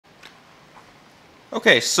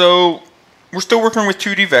Okay, so we're still working with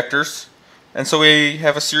 2D vectors, and so we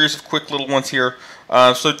have a series of quick little ones here.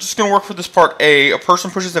 So just going to work for this part A. A person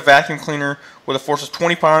pushes a vacuum cleaner with a force of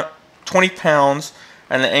 20 pounds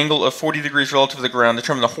and an angle of 40 degrees relative to the ground.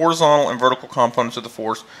 Determine the horizontal and vertical components of the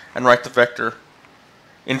force and write the vector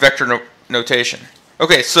in vector notation.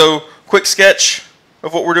 Okay, so quick sketch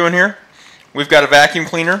of what we're doing here. We've got a vacuum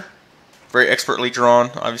cleaner, very expertly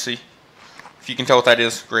drawn, obviously. If you can tell what that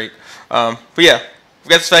is, great. But yeah, we've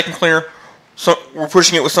got this vacuum cleaner. So we're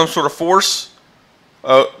pushing it with some sort of force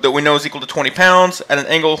that we know is equal to 20 pounds at an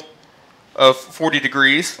angle of 40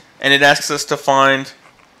 degrees. And it asks us to find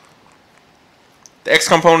the x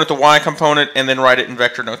component, the y component, and then write it in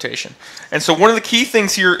vector notation. And so one of the key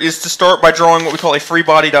things here is to start by drawing what we call a free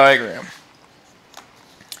body diagram.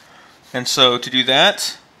 And so to do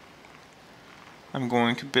that, I'm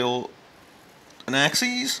going to build an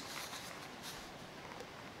axis.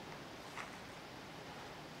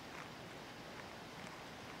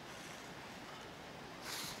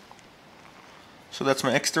 So that's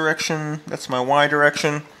my x direction, that's my y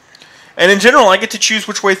direction. And in general, I get to choose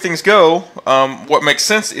which way things go. What makes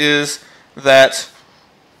sense is that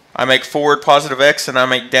I make forward positive x and I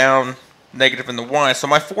make down negative in the y. So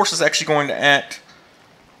my force is actually going to act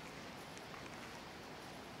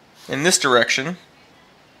in this direction.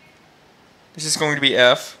 This is going to be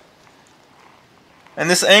F. And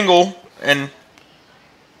this angle, and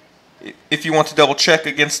if you want to double check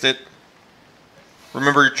against it,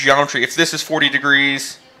 remember geometry. If this is 40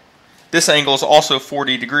 degrees, this angle is also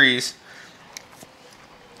 40 degrees.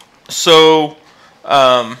 So,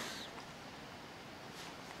 yeah,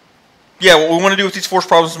 what we want to do with these force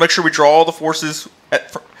problems is make sure we draw all the forces,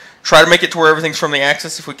 try to make it to where everything's from the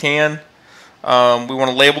axis if we can. We want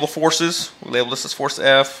to label the forces. We label this as force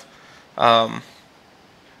F.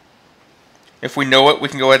 If we know it, we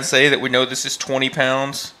can go ahead and say that we know this is 20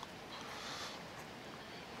 pounds.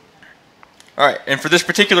 Alright, and for this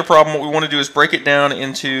particular problem, what we want to do is break it down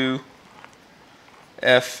into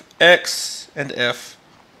Fx and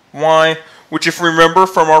Fy, which, if we remember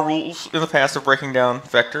from our rules in the past of breaking down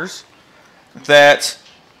vectors, that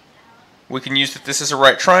we can use that this is a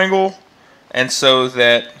right triangle, and so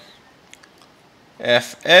that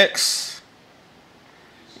Fx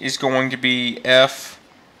is going to be F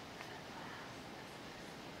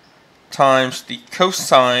times the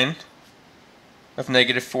cosine of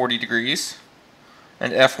negative 40 degrees,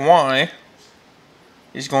 and Fy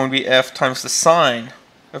is going to be F times the sine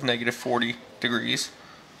of negative 40 degrees.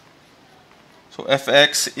 So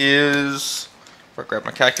Fx is, if I grab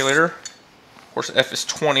my calculator, of course F is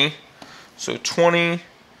 20, so 20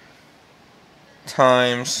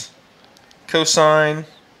 times cosine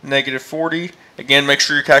negative 40. Again, make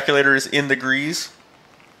sure your calculator is in degrees.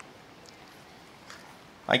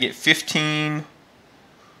 I get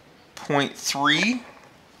 15.3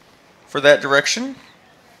 for that direction.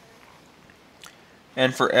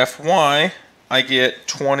 And for Fy, I get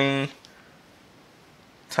 20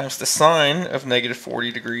 times the sine of negative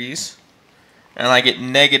 40 degrees. And I get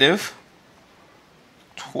negative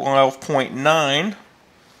 12.9.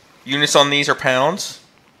 Units on these are pounds.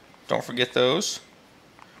 Don't forget those.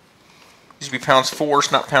 These would be pounds force,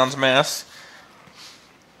 not pounds mass.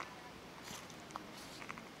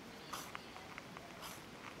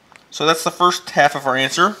 So that's the first half of our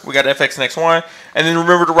answer. We got Fx and Xy. And then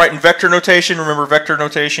remember to write in vector notation. Remember, vector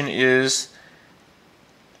notation is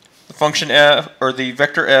the function f, or the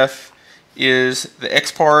vector f is the x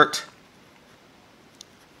part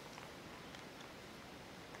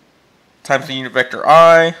times the unit vector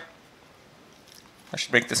I. I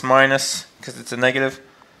should make this minus because it's a negative.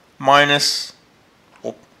 Minus,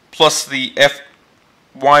 well, plus the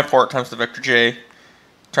fy part times the vector j.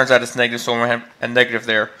 Turns out it's negative, so I'm going to have a negative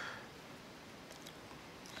there.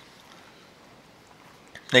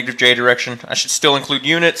 Negative j direction. I should still include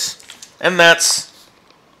units, and that's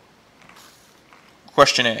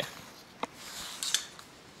question A.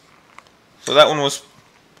 So that one was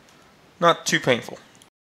not too painful.